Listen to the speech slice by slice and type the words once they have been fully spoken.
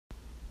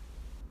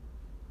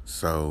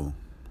So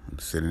I'm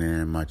sitting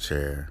there in my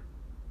chair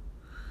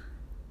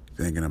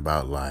thinking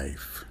about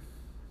life.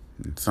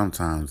 And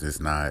sometimes it's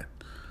not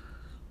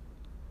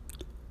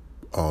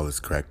all it's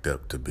cracked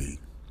up to be.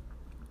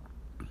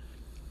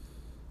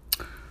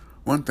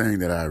 One thing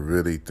that I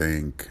really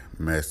think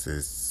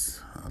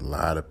messes a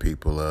lot of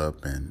people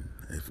up, and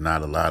if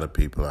not a lot of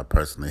people, I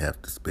personally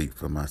have to speak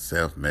for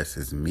myself,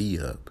 messes me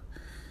up,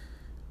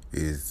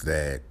 is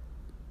that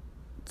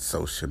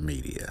social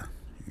media,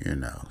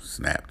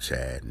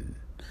 Snapchat and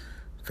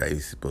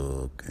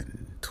Facebook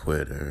and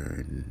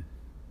Twitter and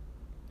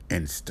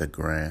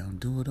Instagram,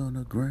 do it on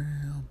the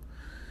gram,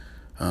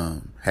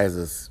 has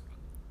us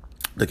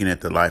looking at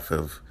the life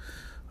of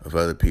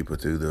other people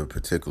through the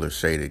particular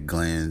shaded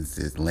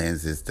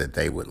lenses that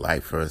they would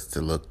like for us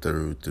to look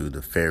through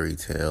the fairy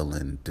tale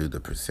and through the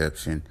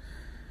perception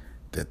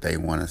that they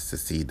want us to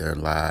see their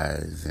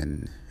lives,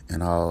 and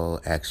in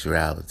all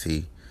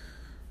actuality,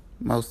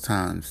 most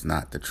times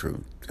not the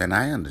truth. And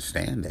I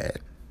understand that,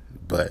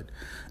 but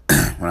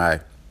when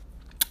I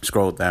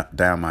scroll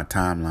down my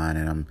timeline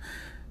and I'm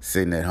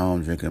sitting at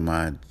home drinking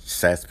my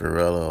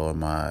sarsaparilla or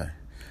my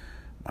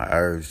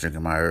herbs,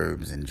 drinking my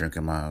herbs and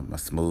drinking my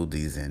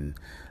smoothies and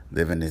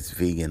living this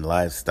vegan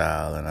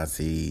lifestyle, and I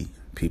see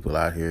people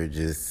out here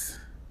just,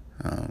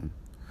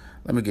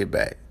 let me get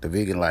back. The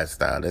vegan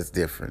lifestyle, that's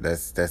different.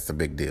 That's a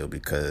big deal,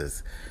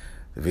 because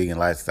the vegan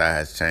lifestyle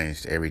has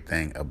changed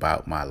everything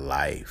about my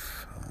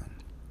life.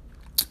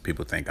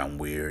 People think I'm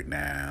weird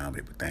now.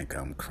 People think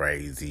I'm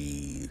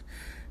crazy.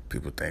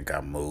 People think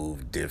I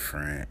move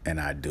different, and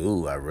I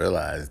do. I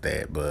realize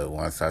that, but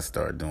once I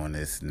start doing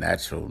this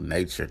natural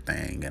nature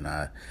thing and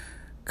I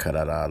cut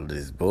out all of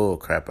this bull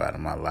crap out of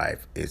my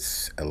life,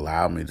 it's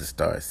allowed me to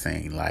start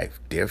seeing life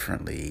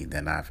differently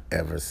than I've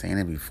ever seen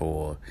it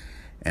before.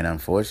 And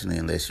unfortunately,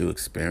 unless you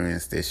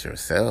experience this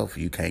yourself,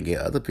 you can't get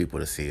other people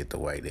to see it the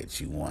way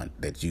that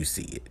you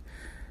see it.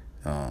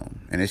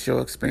 And it's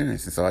your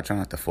experience, and so I try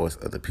not to force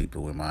other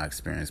people with my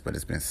experience, but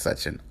it's been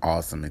such an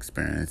awesome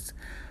experience.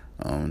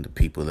 The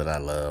people that I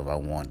love, I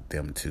want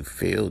them to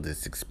feel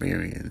this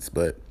experience,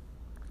 but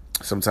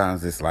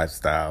sometimes this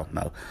lifestyle,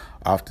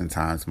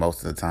 oftentimes,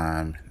 most of the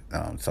time,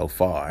 so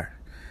far,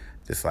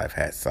 this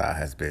lifestyle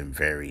has been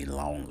very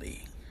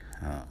lonely.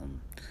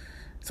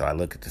 So I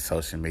look at the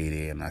social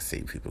media and I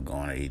see people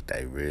going to eat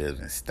their ribs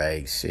and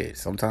steak. Shit,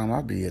 sometimes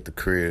I'll be at the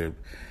crib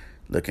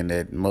looking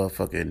at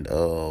motherfucking,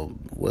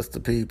 what's the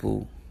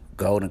people?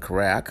 Golden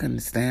Corral. I couldn't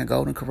stand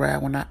Golden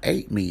Corral when I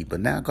ate meat, but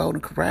now Golden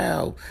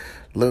Corral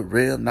look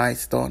real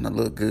nice, starting to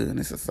look good, and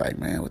it's just like,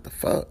 man, what the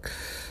fuck?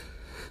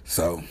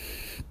 So,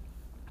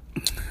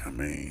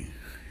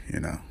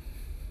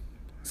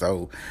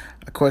 So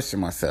I question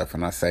myself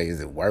and I say,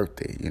 is it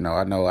worth it?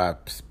 I know I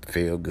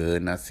feel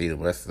good and I see the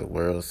rest of the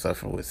world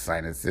suffering with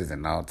sinuses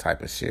and all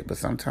type of shit, but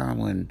sometimes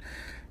when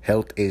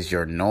health is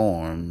your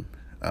norm,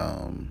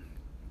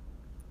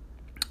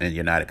 and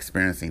you're not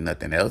experiencing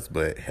nothing else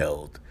but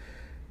health,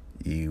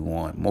 you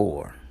want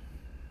more.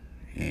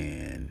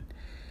 And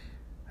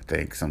I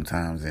think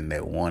sometimes in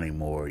that wanting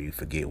more, you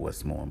forget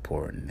what's more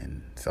important.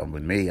 And so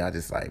with me, I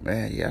just like,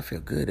 man, I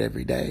feel good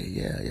every day.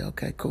 Yeah,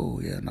 okay,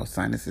 cool. Yeah, no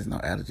sinuses, no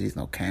allergies,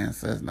 no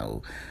cancers,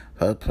 no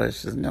blood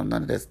pressures, none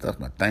of that stuff.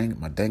 My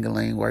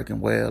ding-a-ling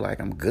working well. Like,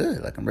 I'm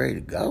good. Like, I'm ready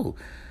to go.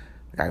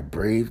 I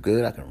breathe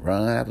good. I can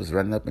run. I was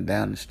running up and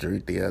down the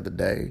street the other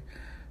day,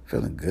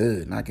 feeling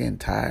good, not getting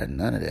tired,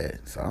 none of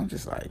that. So I'm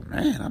just like,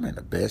 man, I'm in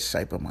the best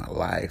shape of my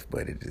life,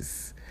 but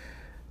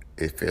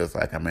it feels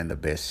like I'm in the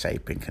best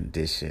shape and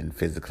condition,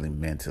 physically,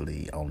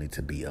 mentally, only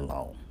to be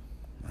alone.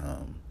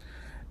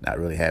 Not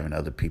really having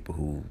other people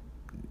who,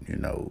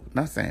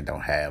 not saying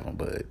don't have them,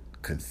 but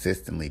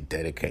consistently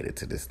dedicated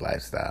to this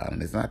lifestyle.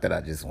 And it's not that I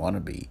just want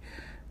to be.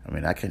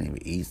 I can't even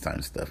eat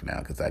certain stuff now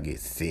because I get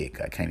sick.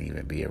 I can't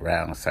even be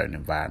around certain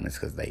environments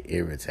because they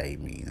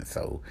irritate me. And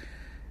so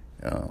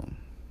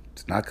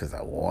it's not because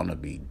I want to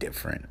be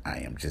different. I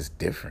am just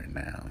different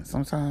now. And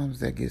sometimes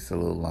that gets a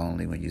little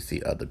lonely when you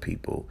see other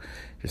people.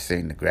 You're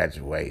seeing the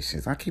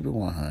graduations. I keep it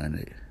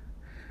 100.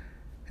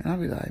 And I'll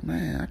be like,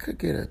 man, I could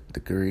get a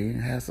degree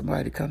and have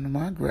somebody come to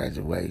my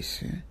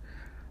graduation.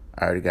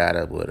 I already got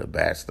up with a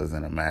bachelor's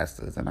and a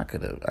master's, and I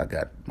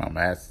got my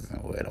master's in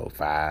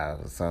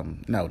 05 or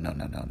something. No,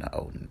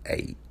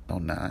 08,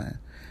 09.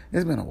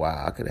 It's been a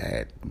while. I could have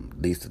had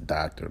at least a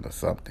doctorate or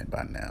something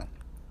by now.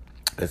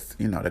 That's,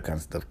 that kind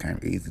of stuff came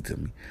easy to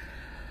me.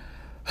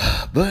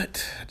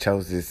 But I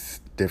chose this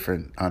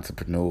different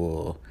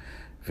entrepreneurial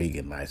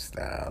vegan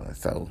lifestyle. And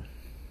so,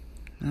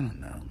 I don't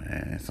know,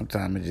 man.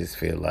 Sometimes it just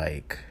feel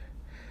like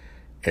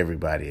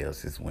everybody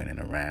else is winning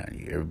around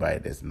you. Everybody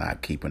that's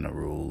not keeping the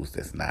rules,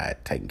 that's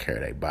not taking care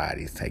of their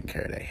bodies, taking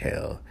care of their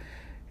health.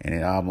 And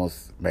it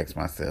almost makes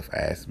myself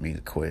ask me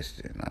the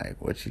question, like,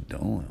 what you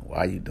doing? Why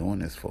are you doing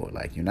this for?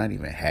 Like, you're not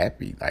even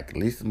happy. Like, at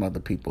least some other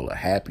people are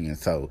happy. And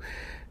so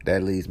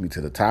that leads me to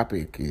the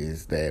topic,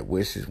 is that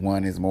which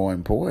one is more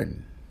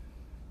important?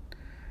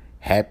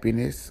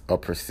 Happiness or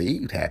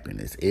perceived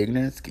happiness?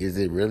 Ignorance, is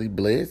it really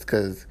bliss?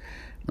 Because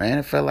Man,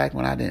 it felt like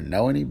when I didn't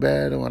know any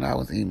better, when I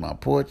was eating my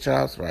pork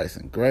chops, rice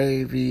and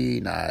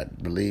gravy,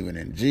 not believing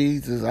in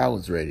Jesus, I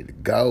was ready to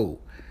go.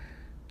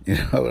 You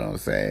know what I'm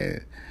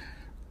saying?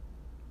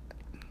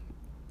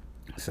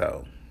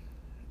 So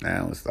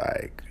now it's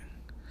like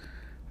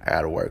I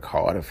gotta work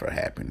harder for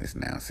happiness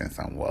now since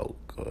I'm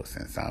woke, or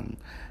since I'm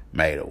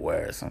made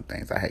aware of some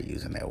things. I hate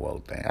using that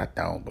woke thing. I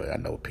don't, but I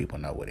know people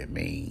know what it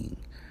means.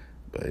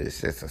 But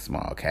it's just a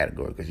small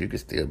category, because you can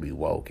still be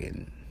woke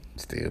and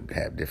still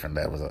have different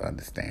levels of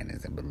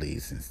understandings and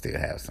beliefs, and still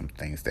have some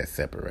things that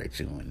separate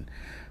you. And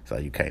so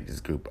you can't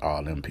just group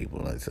all them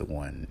people into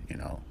one, you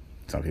know.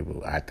 Some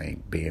people, I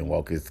think being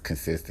woke is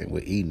consistent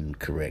with eating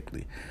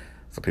correctly.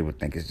 Some people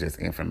think it's just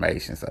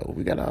information. So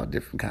we got all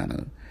different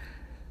kind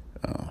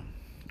of,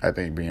 I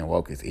think being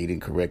woke is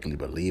eating correctly,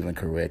 believing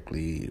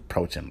correctly,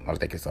 approaching, I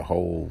think it's a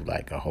whole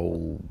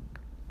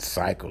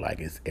cycle. Like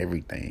it's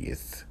everything.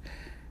 It's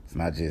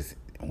not just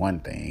one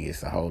thing.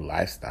 It's a whole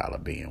lifestyle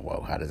of being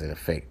woke. How does it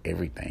affect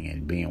everything?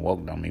 And being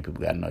woke don't mean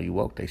people got to know you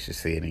woke. They should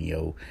see it in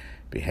your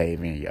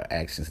behavior and your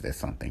actions. There's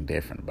something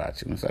different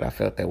about you. And so I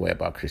felt that way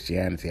about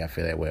Christianity. I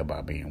feel that way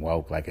about being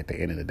woke. Like at the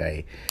end of the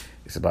day,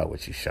 it's about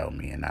what you show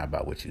me and not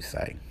about what you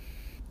say.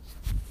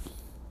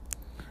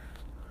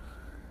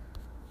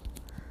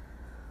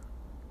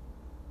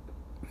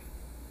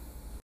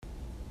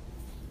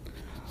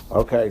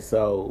 Okay,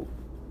 so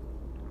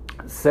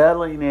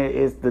settling it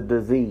is the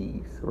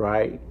disease,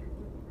 right?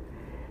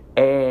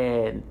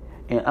 And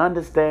in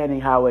understanding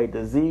how a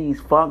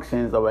disease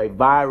functions, or a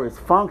virus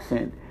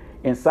functions,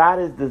 inside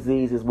this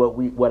disease is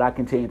what I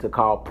continue to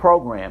call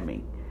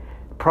programming.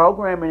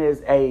 Programming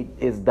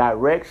is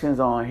directions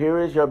on here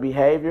is your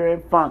behavior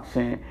and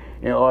function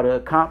in order to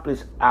accomplish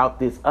out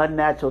this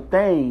unnatural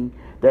thing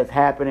that's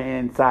happening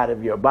inside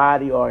of your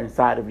body or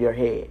inside of your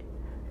head.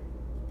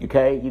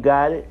 Okay, you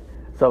got it?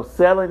 So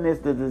selling is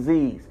the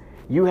disease.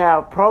 You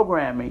have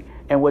programming,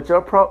 and what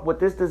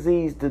this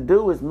disease to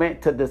do is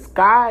meant to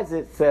disguise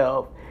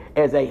itself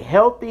as a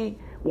healthy.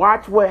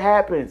 Watch what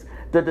happens.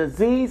 The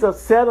disease of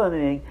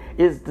settling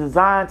is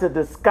designed to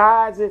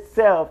disguise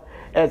itself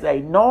as a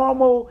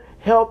normal,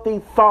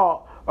 healthy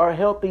thought or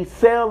healthy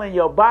cell in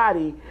your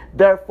body,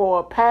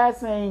 therefore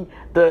passing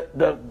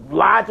the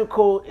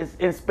logical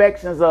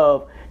inspections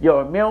of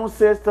your immune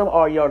system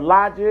or your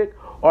logic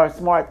or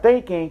smart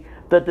thinking.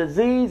 The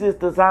disease is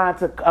designed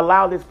to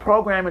allow this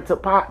programming to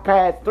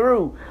pass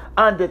through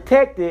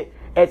undetected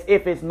as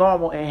if it's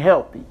normal and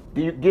healthy.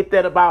 Do you get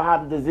that about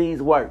how the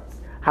disease works?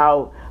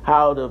 How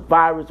the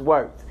virus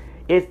works?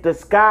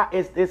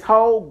 Its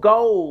whole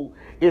goal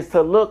is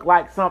to look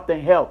like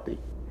something healthy,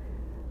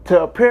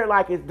 to appear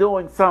like it's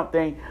doing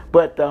something,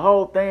 but the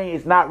whole thing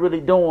is not really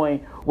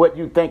doing what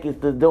you think it's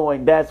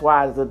doing. That's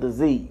why it's a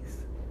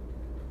disease.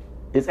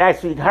 It's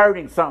actually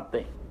hurting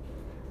something.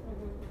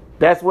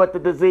 That's what the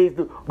disease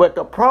do. But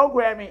the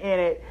programming in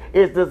it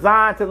is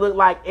designed to look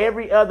like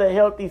every other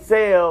healthy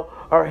cell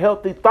or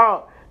healthy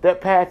thought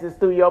that passes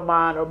through your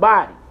mind or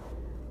body.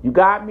 You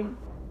got me?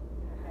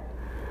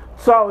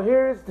 So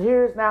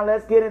here's now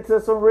let's get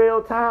into some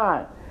real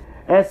time.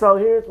 And so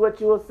here's what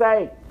you will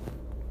say.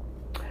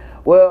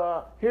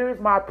 Well, here's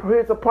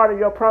a part of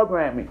your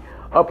programming.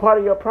 A part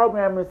of your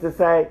programming is to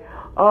say,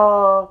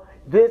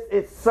 this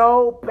is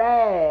so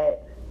bad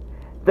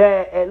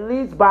that at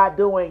least by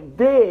doing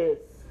this,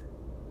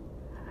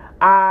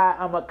 I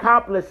am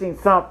accomplishing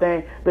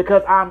something,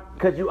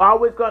 because you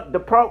always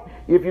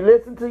if you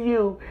listen to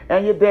you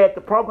and your dad, the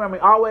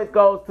programming always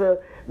goes to,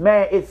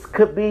 man, it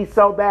could be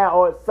so bad,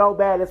 or it's so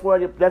bad. That's where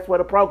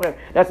the program,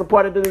 that's a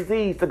part of the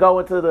disease, to go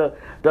into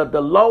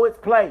the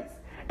lowest place.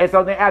 And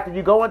so then after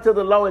you go into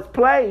the lowest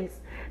place,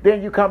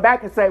 then you come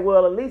back and say,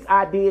 well, at least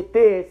I did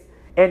this,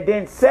 and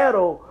then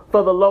settle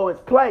for the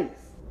lowest place.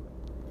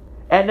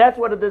 And that's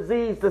where the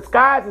disease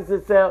disguises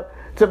itself,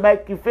 to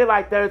make you feel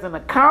like there's an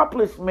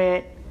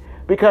accomplishment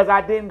because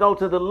I didn't go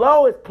to the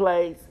lowest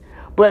place,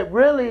 but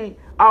really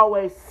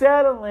always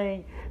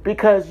settling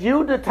because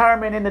you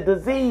determine in the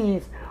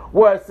disease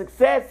where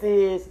success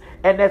is,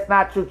 and that's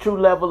not your true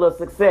level of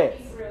success.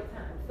 Real time.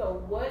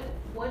 So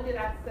what did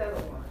I settle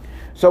on?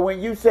 So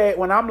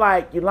when I'm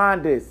like,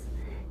 Yolandis,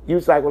 you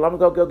was like, well, I'm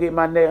going to go get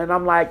my nail. And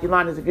I'm like,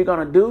 Yolandis, if you're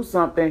going to do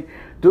something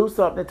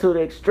to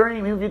the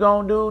extreme. If you're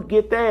going to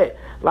get that.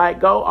 Like,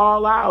 go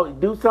all out.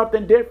 Do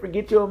something different.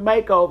 Get you a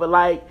makeover.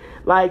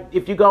 Like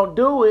if you're going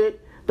to do it,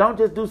 don't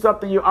just do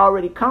something you're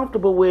already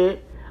comfortable with.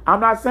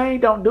 I'm not saying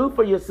don't do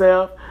for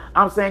yourself.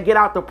 I'm saying get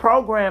out the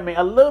programming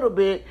a little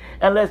bit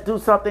and let's do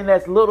something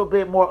that's a little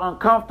bit more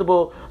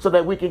uncomfortable so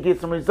that we can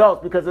get some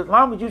results. Because as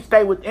long as you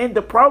stay within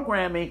the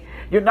programming,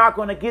 you're not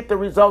going to get the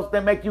results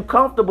that make you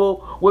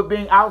comfortable with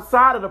being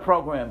outside of the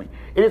programming.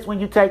 It is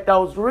when you take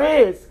those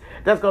risks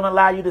that's going to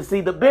allow you to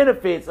see the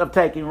benefits of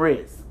taking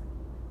risks.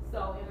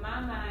 So in my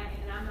mind,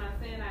 and I'm not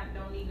saying I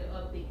don't need to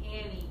up the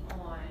ante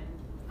on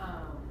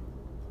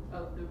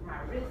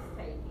my risk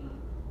taking,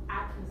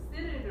 I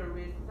consider it a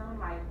risk because I'm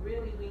like,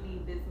 really, we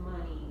need this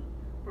money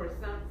for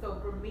some. So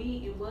for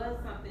me, it was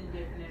something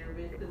different than a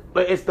risk.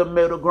 But it's the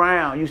middle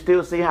ground. You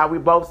still see how we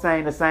both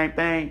saying the same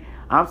thing.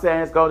 I'm saying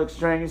let's go to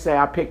extreme. You say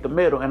I picked the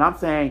middle, and I'm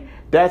saying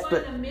that's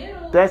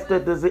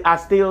the disease. I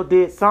still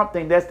did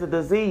something. That's the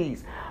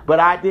disease, but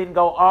I didn't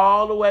go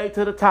all the way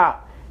to the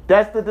top.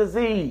 That's the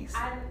disease.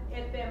 I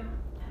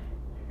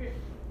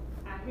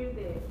hear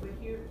that, but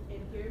hear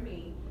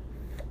me.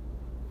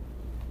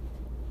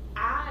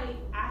 I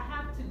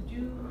have to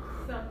do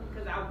something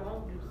because I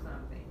won't do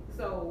something.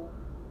 So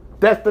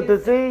that's the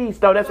disease,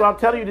 though. That's what I'm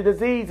telling you. The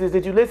disease is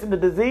that you listen. The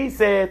disease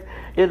says,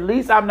 at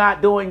least I'm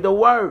not doing the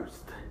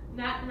worst.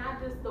 Not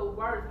just the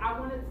worst. I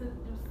wanted to do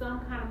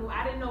some kind of move.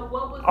 I didn't know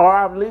what was. Or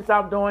at least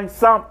I'm doing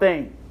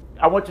something.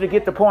 I want you to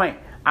get the point.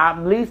 At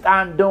least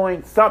I'm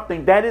doing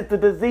something. That is the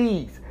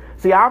disease.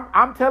 See,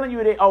 I'm telling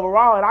you that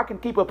overall, and I can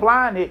keep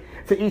applying it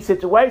to each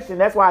situation.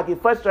 That's why I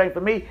get frustrated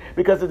for me,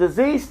 because the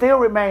disease still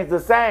remains the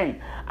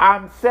same.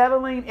 I'm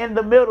settling in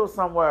the middle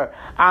somewhere.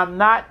 I'm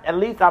not, at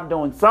least I'm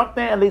doing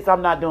something. At least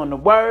I'm not doing the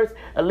worst.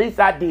 At least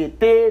I did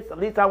this. At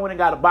least I went and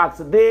got a box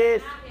of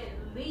this. Not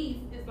at least,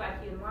 it's like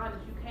Yolanda,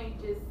 you can't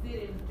just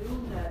sit and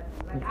do nothing.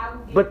 Like I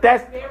would get but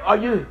that's, are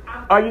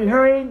you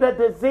hearing the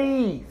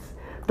disease?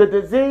 The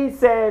disease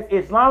says,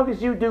 as long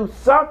as you do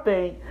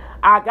something,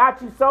 I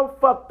got you so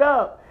fucked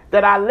up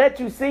that I let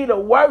you see the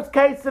worst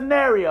case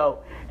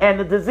scenario. And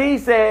the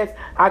disease says,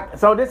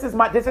 so this is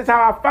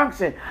how I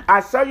function.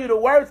 I show you the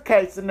worst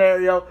case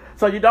scenario,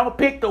 so you don't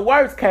pick the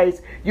worst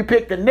case, you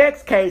pick the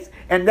next case,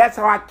 and that's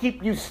how I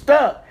keep you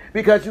stuck,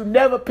 because you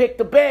never pick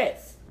the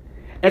best.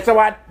 And so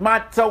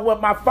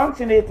what my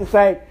function is to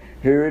say,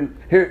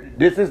 here,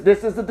 this is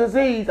the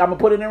disease. I'm gonna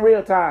put it in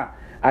real time.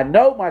 I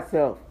know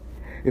myself.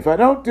 If I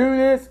don't do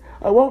this,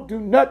 I won't do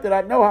nothing.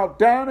 I know how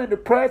down and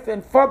depressed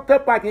and fucked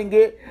up I can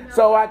get,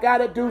 so I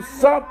gotta do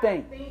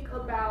something.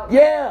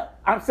 Yeah,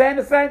 I'm saying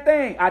the same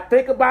thing. I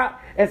think about,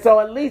 and so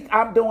at least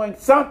I'm doing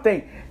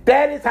something.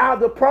 That is how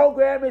the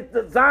program is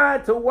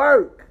designed to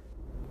work.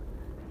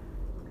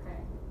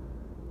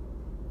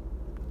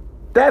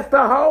 That's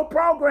the whole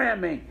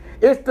programming.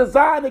 It's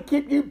designed to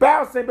keep you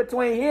bouncing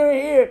between here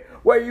and here,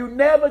 where you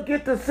never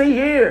get to see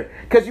here,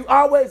 because you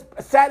always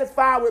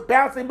satisfied with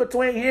bouncing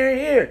between here and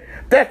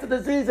here. That's the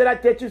disease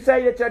that you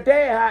say that your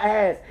dad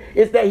has,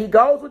 is that he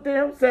goes within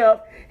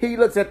himself. He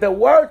looks at the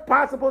worst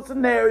possible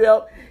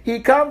scenario. He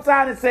comes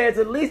out and says,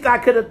 at least I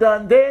could have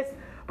done this,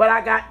 but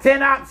I got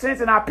 10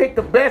 options and I picked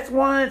the best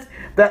ones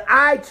that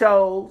I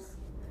chose.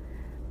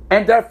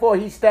 And therefore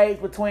he stays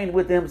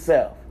with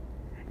himself.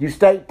 You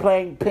stay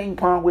playing ping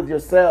pong with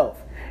yourself.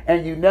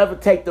 And you never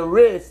take the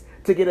risk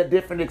to get a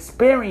different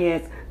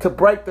experience, to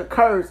break the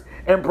curse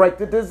and break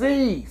the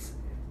disease.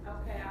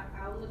 Okay,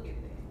 I'll look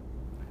at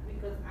that.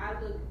 Because I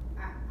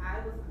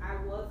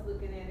was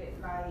looking at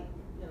it like,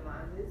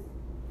 Yolanda's,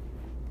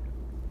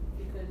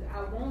 because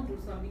I won't do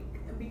something.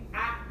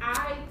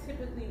 I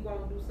typically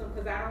won't do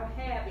something because I don't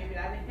have everything.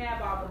 I didn't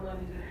have all the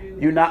money to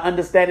do. You're not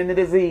understanding the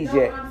disease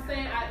yet. No, I'm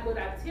saying what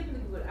I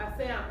typically would. I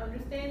say I'm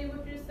understanding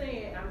what you're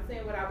saying. I'm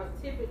saying what I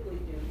would typically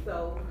do.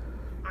 So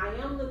I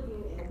am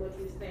looking at what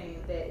you're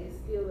saying, that it's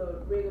still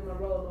a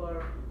rigmarole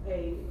or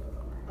a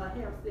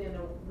hamster in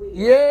a wheel.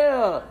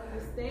 Yeah. I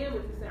understand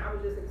what you're saying. I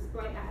was just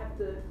explaining. I have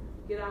to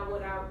get out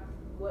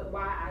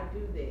why I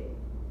do that.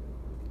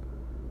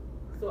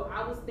 So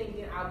I was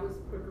thinking I was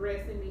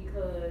progressing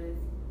because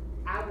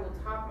I will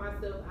talk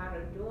myself out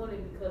of doing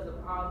it because of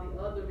all the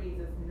other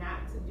reasons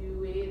not to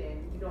do it,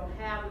 and you don't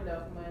have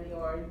enough money,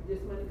 or this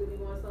money could be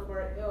going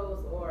somewhere else,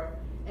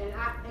 and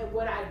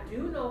what I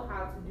do know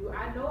how to do,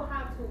 I know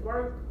how to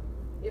work.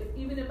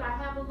 Even if I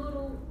have a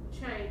little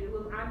change,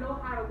 I know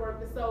how to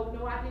work it. So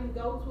no, I didn't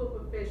go to a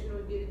professional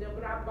and get it done,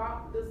 but I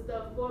bought the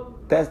stuff for.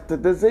 That's the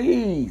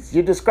disease.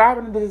 You're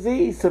describing the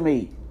disease to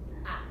me.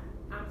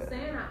 I'm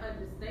saying I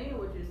understand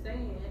what you're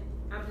saying.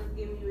 I'm just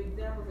giving you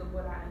examples of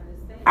what I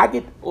understand.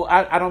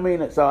 I don't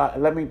mean it. So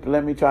let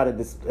me try to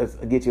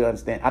get you to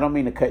understand. I don't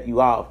mean to cut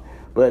you off,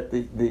 but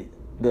the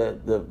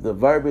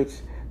verbiage,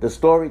 the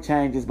story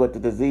changes, but the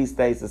disease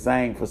stays the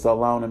same for so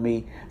long to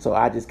me. So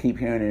I just keep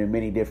hearing it in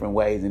many different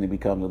ways, and it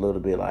becomes a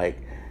little bit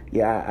like,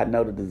 yeah, I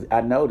know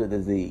the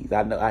disease.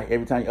 I know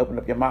every time you open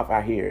up your mouth,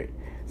 I hear it.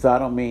 So I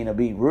don't mean to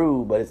be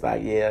rude, but it's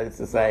like, yeah, it's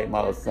the same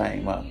old,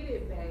 same old. You get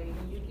it, babe.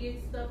 You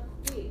get stuff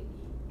quick,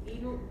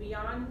 even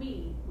beyond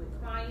me,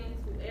 with clients,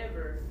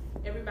 whoever.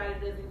 Everybody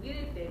doesn't get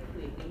it that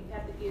quick, and you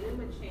have to give them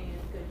a chance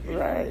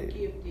because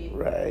you're gifted,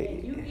 right?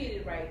 And you get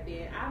it right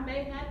there. I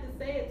may have to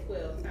say it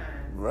 12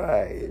 times,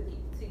 right,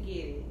 to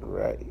get it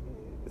right.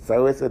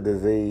 So it's a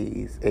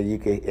disease,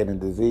 and the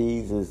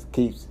disease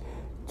keeps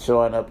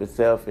showing up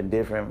itself in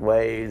different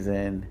ways,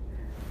 and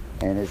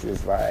it's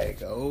just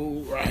like,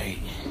 oh right,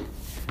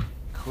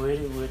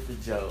 quit it with the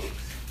jokes.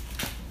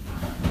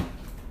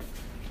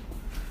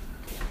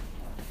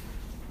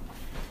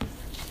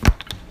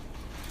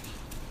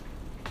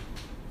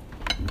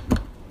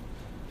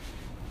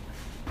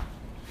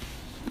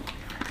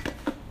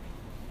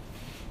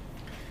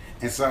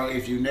 And so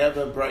if you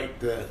never break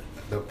the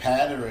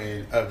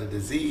pattern of the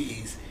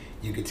disease,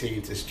 you continue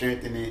to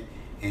strengthen it,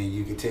 and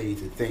you continue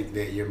to think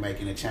that you're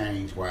making a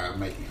change while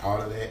making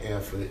all of that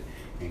effort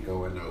and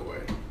going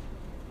nowhere.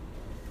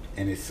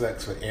 And it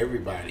sucks for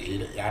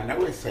everybody. I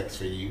know it sucks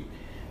for you,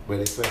 but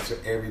it sucks for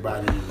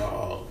everybody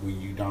involved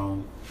when you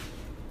don't.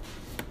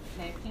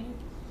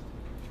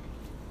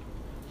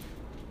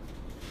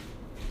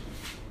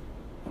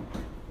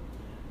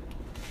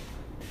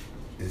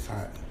 It's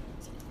hot.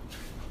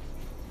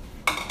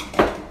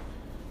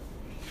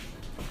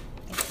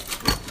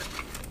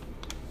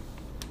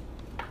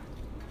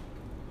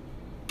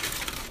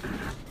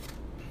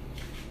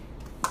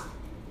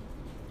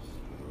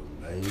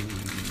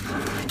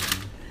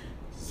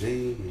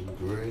 Amazing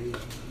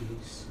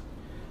grace.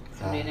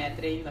 And then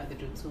after that, you got to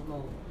do 2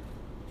 more.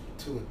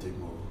 2 or 3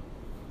 more.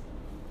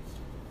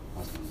 I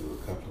was gonna do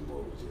a couple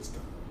more with just I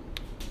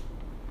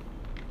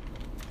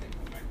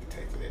like the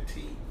taste of that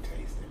tea.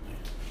 Taste it, man.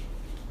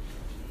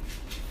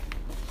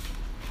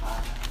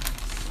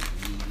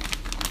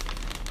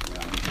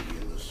 I'm gonna be a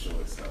little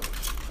short, so I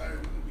don't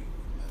want to be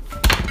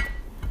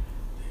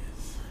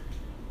this.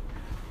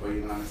 Well,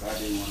 you know, honest, I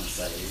didn't want to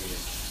say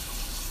this.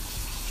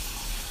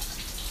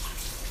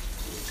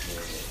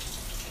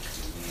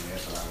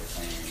 That's what I was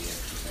saying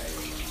yesterday.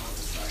 You know,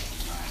 it's like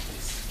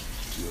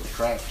you're a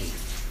crackhead.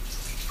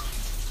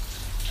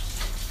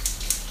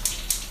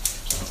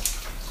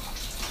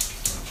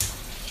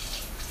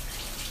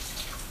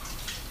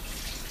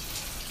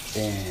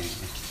 And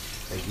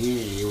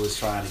again, it was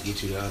trying to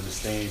get you to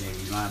understand that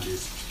you know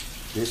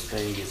this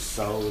thing is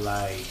so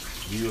like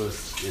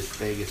this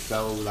thing is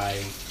so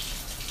like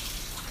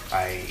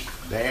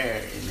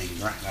there and then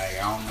like I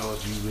don't know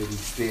if you really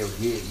still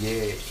get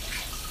yet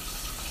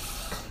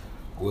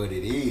what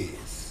it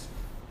is.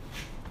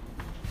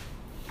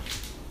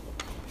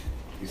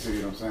 You see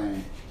what I'm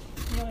saying?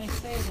 You ain't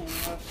saying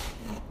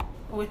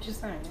what you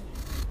saying.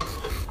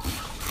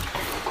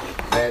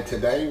 That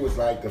today was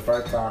like the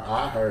first time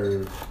I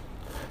heard,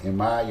 in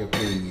my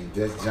opinion,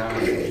 just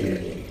John's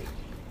opinion,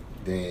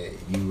 that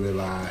you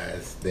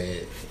realized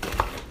that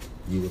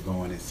you were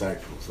going in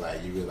circles.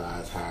 Like you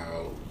realized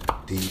how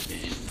deep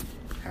and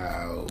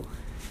how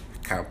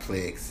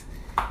complex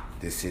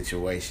this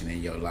situation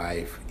in your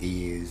life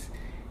is,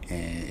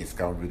 and it's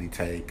gonna really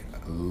take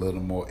a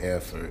little more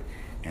effort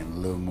and a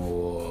little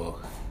more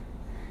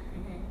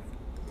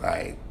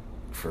like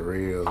for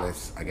real.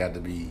 I got to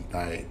be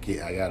like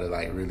I gotta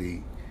like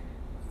really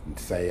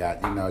say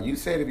you know, you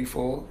said it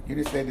before. You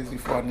just said this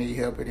before. I need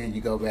help, and then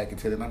you go back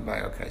into it. And I'm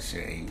like, okay,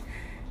 Shane.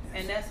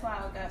 And that's why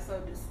I got so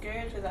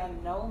discouraged because I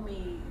know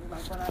me.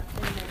 Like when I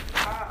finish the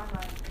car, I'm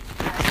like,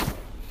 I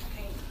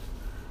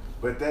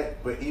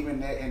can't. But even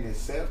that in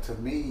itself, to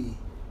me,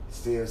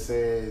 still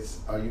says,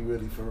 are you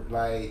really for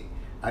like?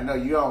 I know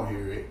you don't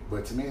hear it,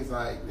 but to me, it's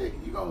like,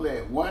 nigga, you gonna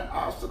let one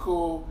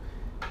obstacle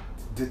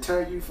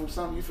deter you from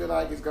something you feel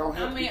like it's gonna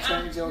help you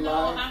change your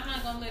life? No, I'm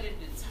not gonna let it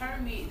deter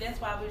me. That's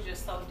why I was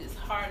just so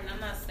disheartened. I'm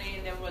not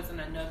saying there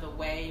wasn't another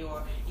way,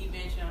 or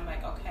eventually I'm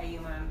like, okay, you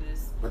learn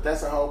this. But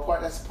that's a whole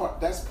part. That's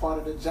part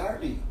of the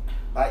journey.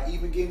 Like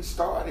even getting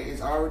started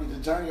is already the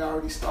journey.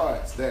 Already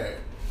starts there.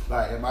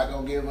 Like, am I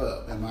gonna give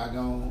up? Am I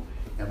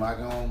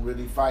gonna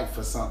really fight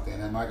for something?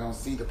 Am I gonna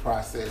see the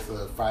process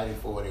of fighting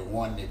for it and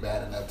wanting it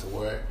bad enough to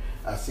where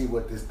I see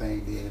what this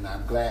thing did, and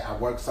I'm glad I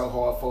worked so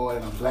hard for it,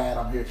 and I'm glad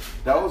I'm here.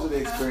 Those are the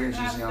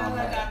experiences you don't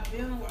have.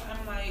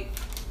 I'm like,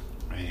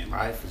 man,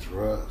 life is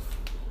rough.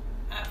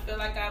 I feel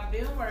like I've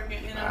been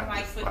working, and I'm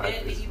like, for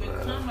that to even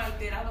come like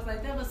that, I was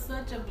like, that was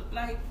such a,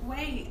 like,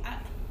 wait.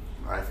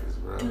 Life is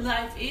rough.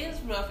 Life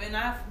is rough, and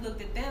I've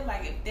looked at that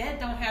like, if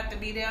that don't have to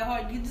be that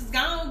hard, you just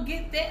gonna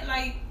get that.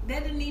 Like,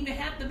 that didn't even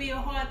have to be a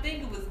hard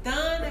thing. It was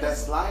done. But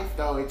that's life,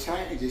 though. It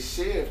changes, it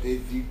shifts.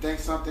 If you think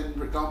something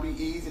gonna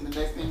be easy, the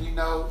next thing you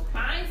know,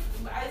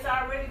 it's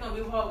already gonna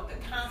be hard with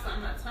the council.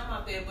 I'm not talking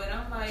about that, but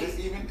I'm like, just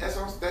even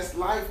that's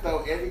life,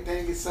 though.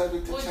 Everything is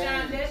subject to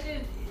change. John,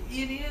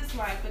 it is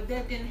life, but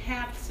that didn't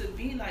have to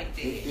be like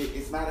that.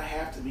 It's not a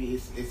have to be.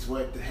 It's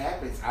what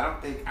happens. I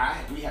don't think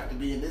we have to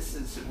be in this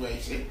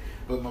situation.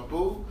 But my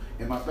boo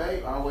and my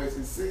babe always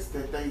insist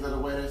that things are the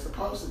way they're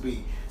supposed to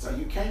be. So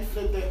you can't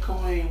flip that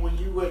coin when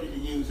you're ready to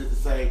use it to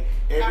say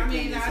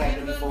everything is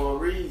happening for a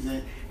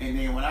reason. And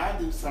then when I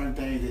do certain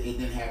things, it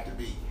didn't have to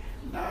be.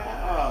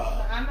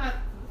 Nah. I'm not.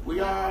 We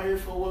are here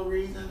for what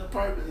reason and the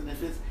purpose. And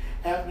if it's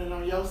happening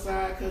on your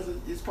side because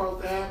it's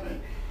supposed to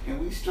happen, and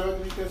we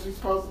struggling because we're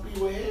supposed to be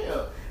with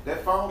help,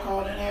 that phone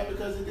call didn't happen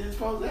because it didn't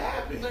supposed to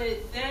happen.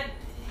 But that,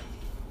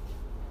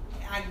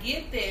 I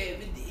get that,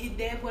 but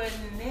that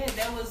wasn't there.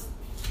 That was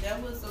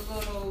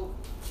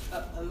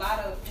a lot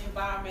of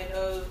environment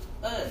of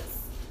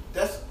us.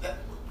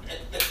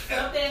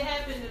 Something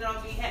happened that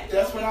don't be happening.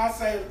 That's what I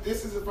say.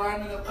 This is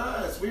environment of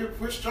us.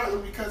 We're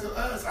struggling because of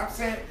us. I'm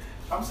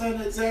saying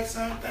the exact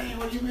same thing.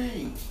 What do you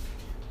mean?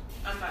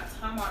 I'm not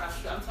talking about.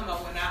 I'm talking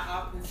about when I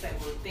often say,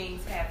 well,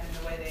 things happen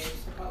the way they're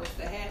supposed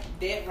to happen.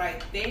 That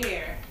right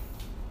there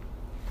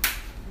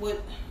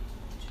would.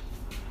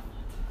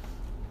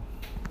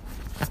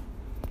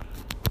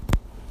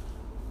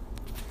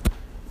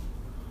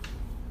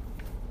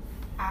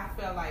 I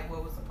felt like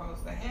what was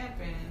supposed to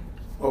happen.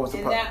 What was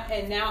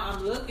and now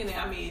I'm looking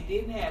at. I mean, it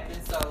didn't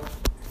happen. So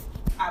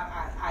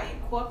I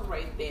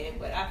incorporate that,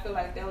 but I feel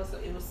like it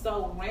was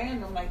so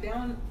random. Like they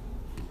don't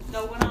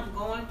know what I'm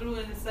going through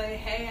and say,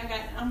 hey,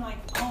 I'm like,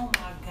 oh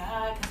my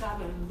God, because I've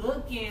been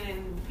looking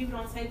and people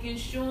don't take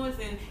insurance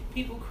and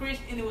people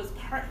Christian, and it was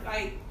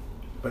like.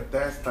 But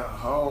that's the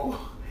whole.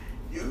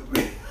 You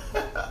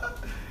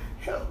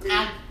help me.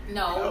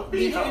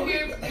 Did you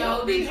hear me?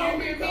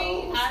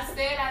 I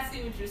said I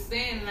see what you're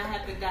saying, and I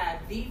have to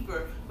dive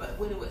deeper. But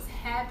when it was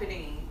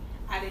happening,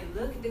 I didn't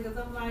look at it because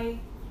I'm like,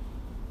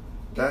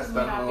 that's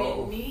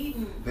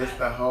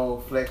the whole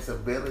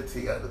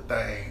flexibility of the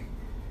thing.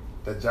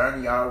 The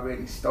journey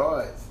already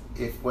starts.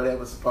 If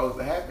whatever's supposed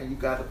to happen, you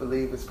got to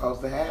believe it's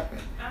supposed to happen.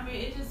 I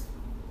mean,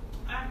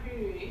 I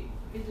hear it.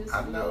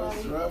 I know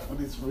it's rough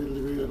when it's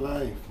really real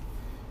life.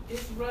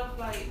 It's rough,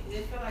 like,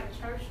 it felt like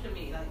church to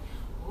me. Like,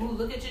 ooh,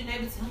 look at your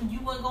neighbor, tell him you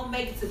wasn't going to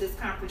make it to this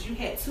conference. You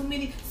had so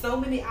many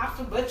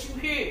options, but you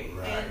here.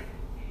 Right. And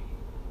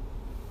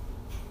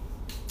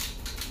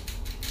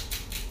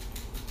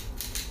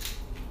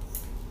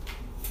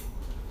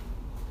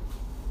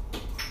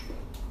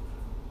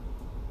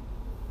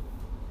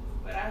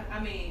but I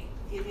mean,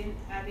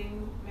 I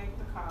didn't make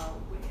the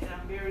call, and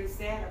I'm very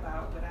sad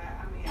about, but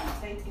I'm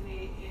taking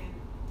it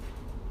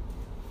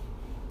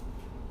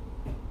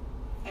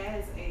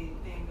as a thing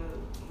of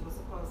it was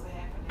supposed to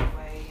happen that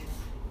way, and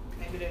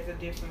maybe there's a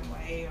different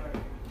way, or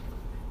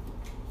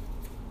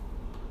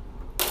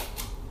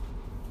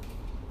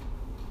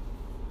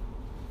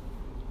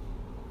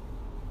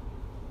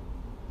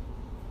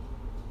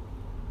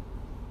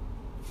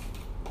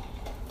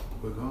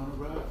we're gonna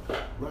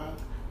rock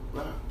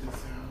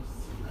this house.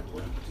 Like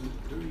 1,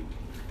 2, 3,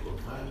 4,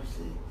 5,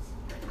 6.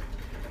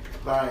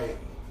 Like,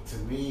 to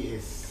me,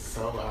 it's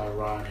so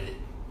ironic.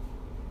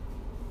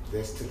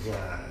 That's to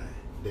John.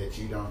 That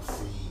you don't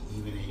see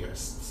even in your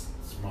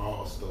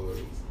small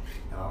stories,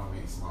 and I don't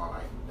mean small,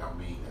 like, don't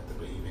mean nothing,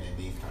 but even in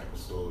these type of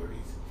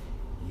stories,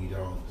 you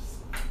don't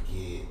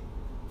get,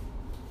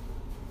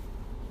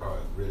 or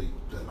really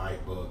the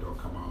light bulb don't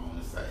come on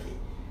and say,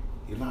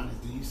 Elonis,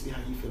 do you see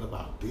how you feel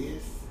about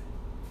this?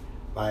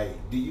 Like,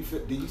 do you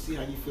see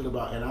how you feel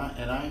about, and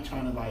I ain't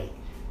trying to, like,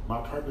 my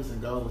purpose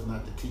and goal is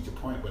not to teach a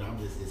point, but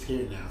it's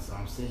here now, so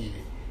I'm seeing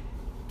it.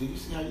 Do you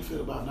see how you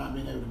feel about not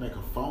being able to make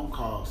a phone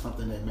call,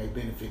 something that may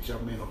benefit your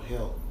mental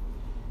health,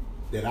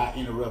 that I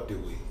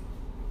interrupted with?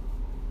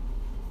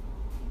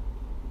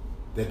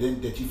 That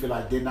you feel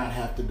like did not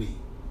have to be?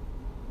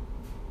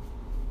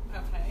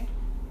 okay.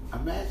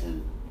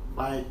 Imagine,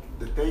 like,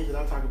 the things that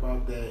I talk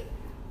about that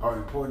are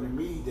important to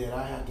me, that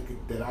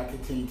I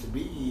continue to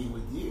be in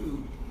with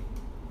you,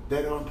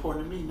 that are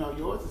important to me. No,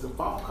 yours is a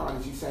phone call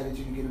that you say that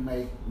you can get to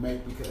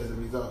make because as a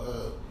result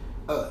of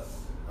us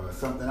or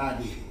something I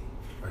did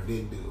or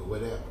didn't do or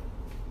whatever.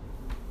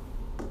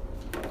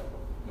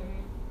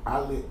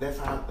 Mm-hmm. That's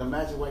how.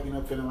 Imagine waking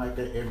up feeling like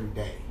that every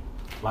day,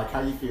 like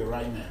how you feel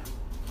right now.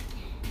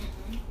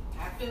 Mm-hmm.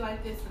 I feel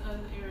like this in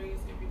other areas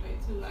every day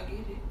too. I get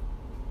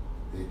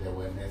it. That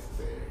wasn't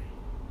necessary.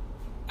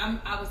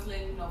 I was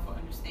letting you know for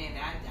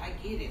understanding. I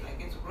get it. Like,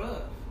 it's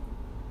rough.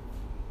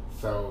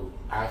 So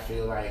I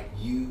feel like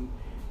you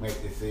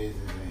make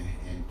decisions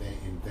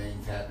and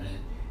things happening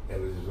that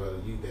was as well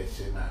as you that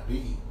should not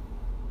be.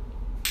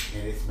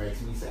 And it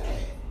makes me sad.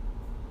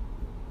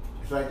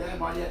 It's like,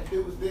 damn, all you had to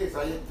do was this.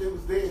 All you had to do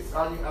was this.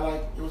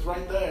 It was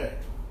right there.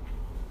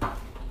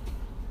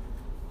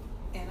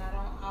 And I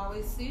don't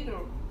always see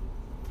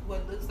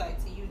what looks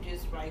like to you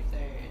just right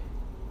there.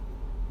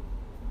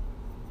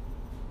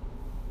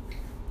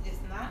 It's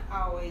not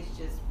always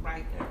just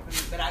right there for me,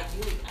 but I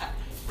do.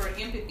 For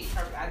empathy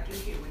purpose, I do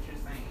hear what you're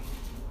saying.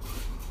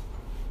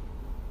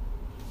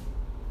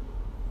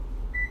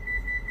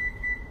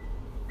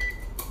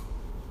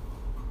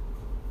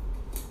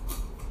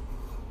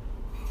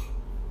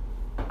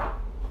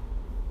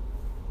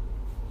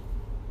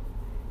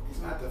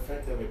 It's not the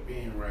fact of it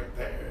being right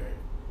there.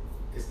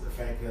 It's the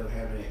fact of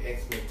having an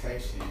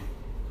expectation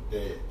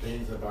that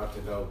things are about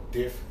to go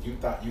different. You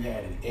thought you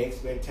had an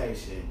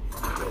expectation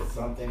that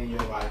something in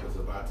your life was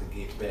about to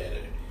get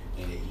better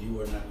and that you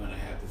were not going to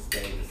have to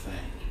stay the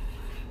same.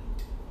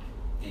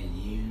 And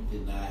you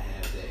did not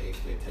have that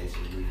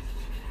expectation reached.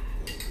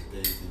 The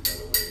things didn't go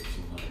the way that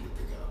you wanted it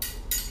to go.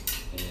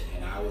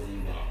 And I was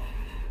involved.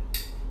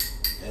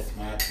 That's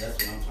what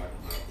I'm talking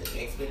about. The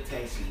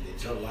expectation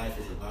that your life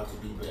is about to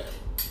be better.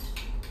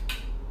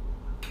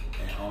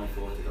 And only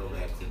for it to go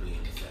back to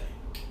being the same.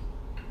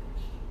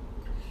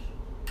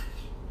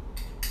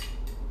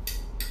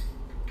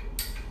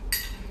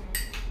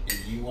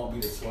 You want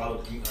me to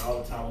swallow, you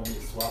all the time want me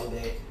to swallow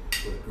that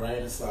with a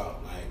grain of salt.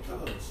 Like,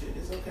 oh shit,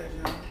 it's okay,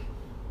 John.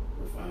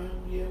 We're fine.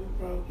 Yeah, we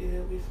broke.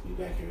 Yeah, we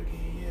back here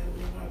again. Yeah,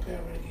 we in my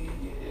power again.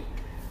 Yeah,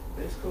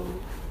 that's cool.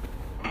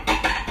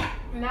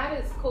 Not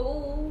as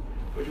cool.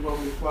 But you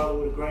want me to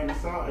swallow with a grain of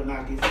salt and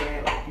not get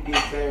sad like you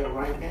get sad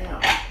right now.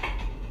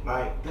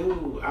 Like,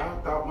 dude, I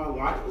thought my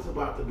life was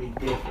about to be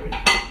different.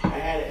 I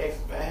had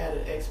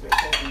an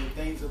expectation that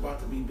things were about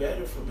to be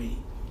better for me.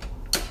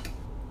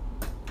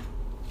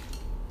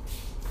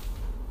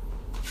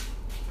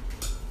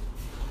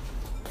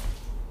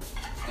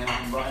 and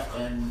I'm right,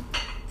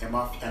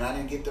 and I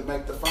didn't get to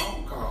make the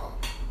phone call.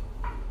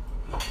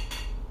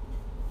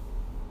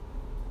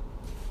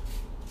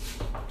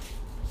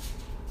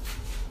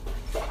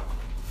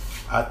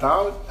 I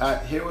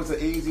thought here was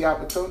an easy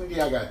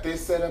opportunity. I got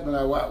this set up and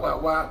I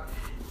wop,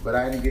 but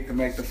I didn't get to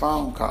make the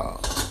phone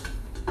call.